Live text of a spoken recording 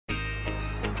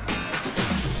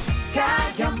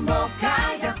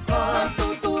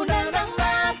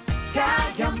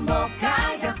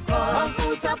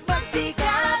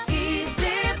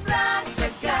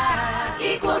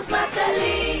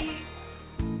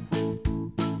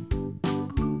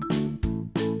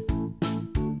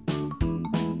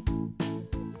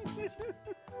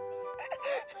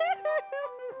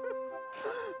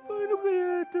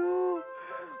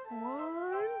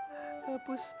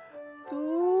tapos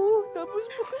 2, tapos...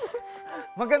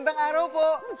 Magandang araw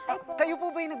po. Kayo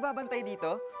po ba yung nagbabantay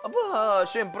dito? Aba,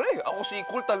 siyempre. Ako si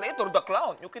Kulta or the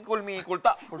Clown. You can call me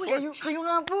Kulta, for short. Kayo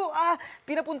nga po.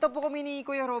 Pinapunta po kami ni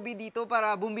Kuya Robby dito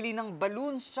para bumili ng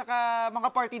balloons tsaka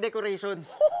mga party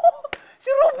decorations.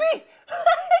 Si Robby!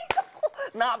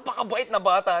 Napakabait na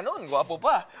bata noon. Gwapo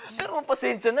pa. Pero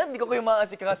pasensya na, hindi ko kayo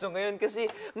maasikaso ngayon kasi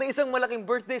may isang malaking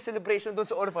birthday celebration doon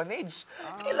sa orphanage.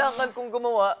 Kailangan kong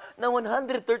gumawa ng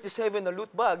 137 na loot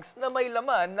bags na may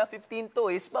laman na 15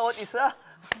 toys bawat isa.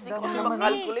 Hindi ko kasi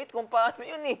makalculate kung paano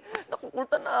yun eh.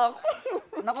 Nakukulta na ako.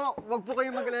 Nako, wag po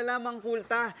kayo mag-alala, Mang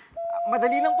Kulta.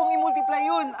 Madali lang pong i-multiply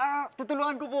yun.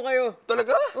 Tutulungan ko po kayo.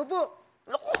 Talaga? Opo.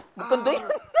 Naku, maganda yun.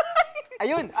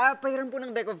 Ayun, pahiram po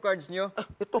ng deck of cards nyo.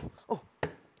 Ito. Oh.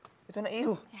 Ito na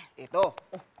iyo. Ito.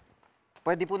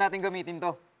 Pwede po natin gamitin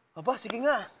to. Aba, sige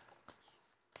nga.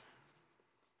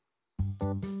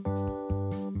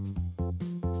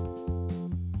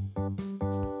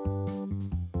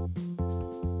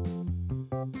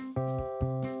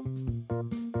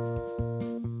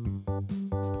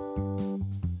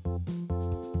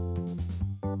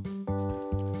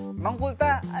 Mang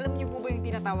Kulta, alam niyo po ba yung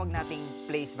tinatawag nating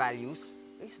place values?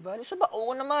 Place value? Saba,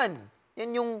 oo naman.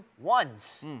 Yan yung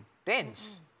ones,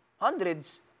 tens,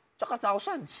 hundreds, tsaka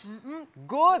thousands.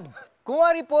 Good!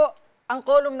 Kunwari po, ang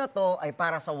column na to ay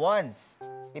para sa ones.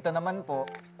 Ito naman po,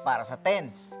 para sa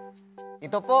tens.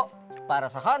 Ito po,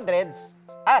 para sa hundreds.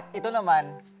 At ito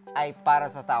naman ay para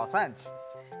sa thousands.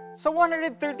 Sa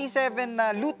 137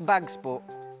 na loot bags po,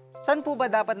 saan po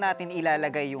ba dapat natin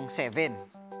ilalagay yung 7?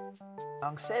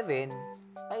 Ang 7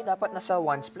 ay dapat nasa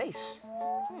ones place.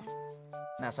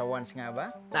 Nasa ones nga ba?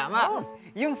 Tama!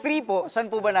 Yung 3 po, saan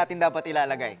po ba natin dapat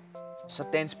ilalagay? Sa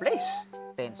tens place.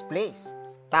 Tens place.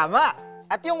 Tama!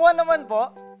 At yung 1 naman po?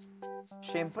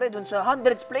 Siyempre, dun sa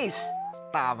hundreds place.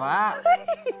 Tama!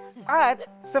 At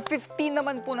sa 15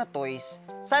 naman po na toys,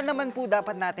 saan naman po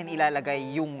dapat natin ilalagay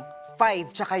yung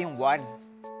 5 tsaka yung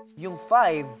 1? Yung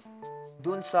 5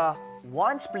 dun sa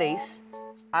ones place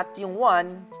at yung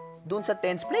 1 dun sa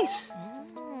tens place.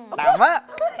 Tama!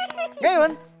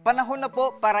 Ngayon, panahon na po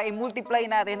para i-multiply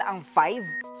natin ang 5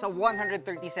 sa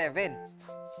 137.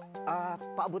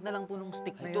 Paabot na lang po nung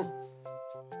stick na yun.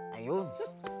 Ayun.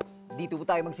 Dito po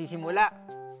tayo magsisimula.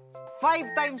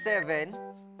 5 times 7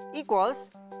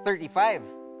 equals 35.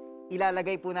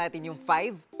 Ilalagay po natin yung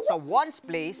 5 sa ones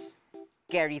place,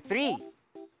 carry 3.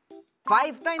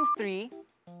 5 times 3,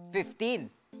 15.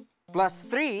 Plus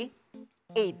 3,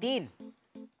 18.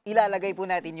 Ilalagay po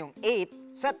natin yung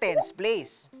 8 sa tens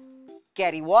place.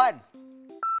 Carry 1.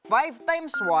 5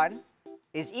 times 1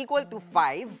 is equal to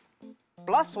 5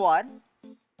 plus 1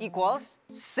 equals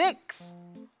 6.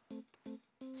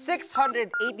 685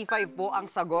 po ang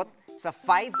sagot sa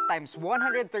 5 times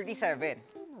 137.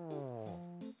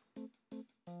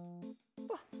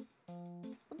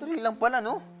 Madali lang pala,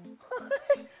 no?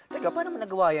 Teka, paano mo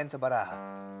nagawa yan sa baraha?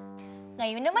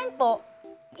 Ngayon naman po,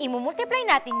 imumultiply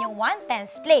natin yung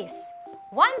 1/10 place.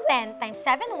 1/10 times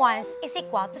 7 ones is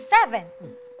equal to 7.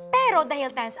 Pero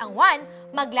dahil tens ang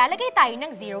 1, maglalagay tayo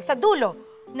ng 0 sa dulo,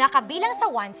 na kabilang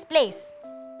sa ones place.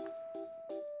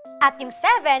 At yung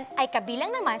 7 ay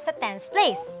kabilang naman sa tens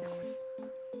place.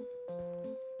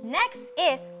 Next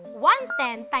is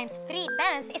 1/10 times 3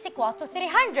 tens is equal to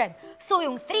 300. So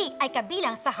yung 3 ay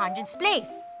kabilang sa hundreds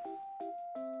place.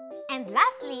 And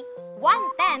lastly,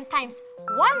 1/10 times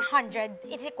 100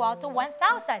 is equal to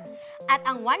 1,000. At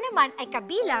ang 1 naman ay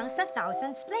kabilang sa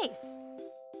thousands place.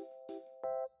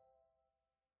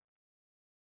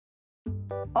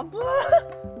 Aba!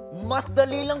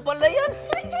 MathDali lang pala yan!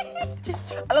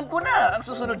 Alam ko na ang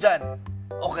susunod dyan.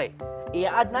 Okay,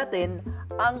 i-add natin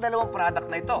ang dalawang product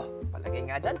na ito. Palagay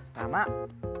nga dyan. Tama.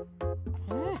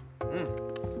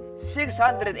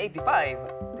 685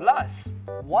 plus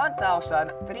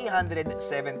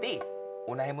 1,370.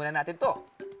 Unahin muna natin to.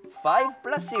 5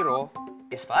 plus 0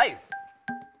 is 5.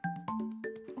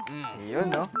 Yun,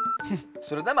 no?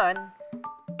 Sunod naman,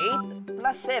 8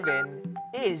 plus 7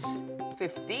 is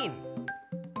 15.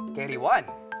 Carry 1.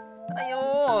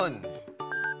 Ayun.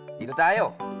 Dito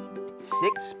tayo.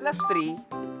 6 plus 3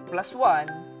 plus 1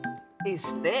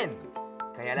 is 10.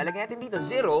 Kaya lalagyan natin dito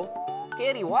 0,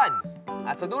 carry 1.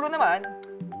 At sa dulo naman,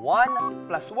 1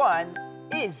 plus 1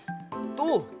 is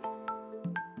 2.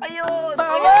 Ayun!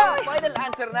 Tama! Kaya ang final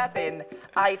answer natin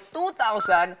ay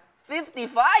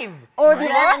 2,055. Oh, di ba?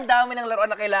 Yan ang dami ng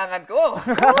laruan na kailangan ko.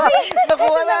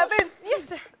 Nakuha natin!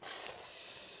 Yes!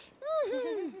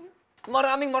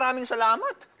 Maraming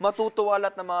salamat. Matutuwa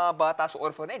lahat ng mga bata sa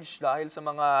orphanage dahil sa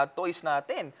mga toys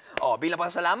natin. Oh, bilang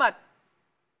pasasalamat,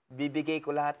 bibigay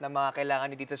ko lahat ng mga kailangan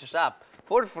niyo dito sa shop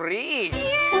for free.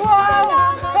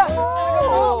 Wow!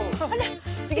 Oo.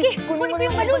 Sige, kunin ko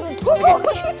yung balloons. Sige.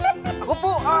 Ako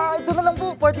po, ito na lang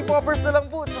po. Party poppers na lang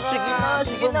po. Tsaka Sige na,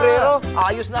 sige sombrero. na.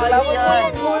 Ayos na ayos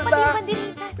yan. Kulta. Pati yung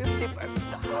mandilitan.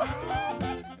 55.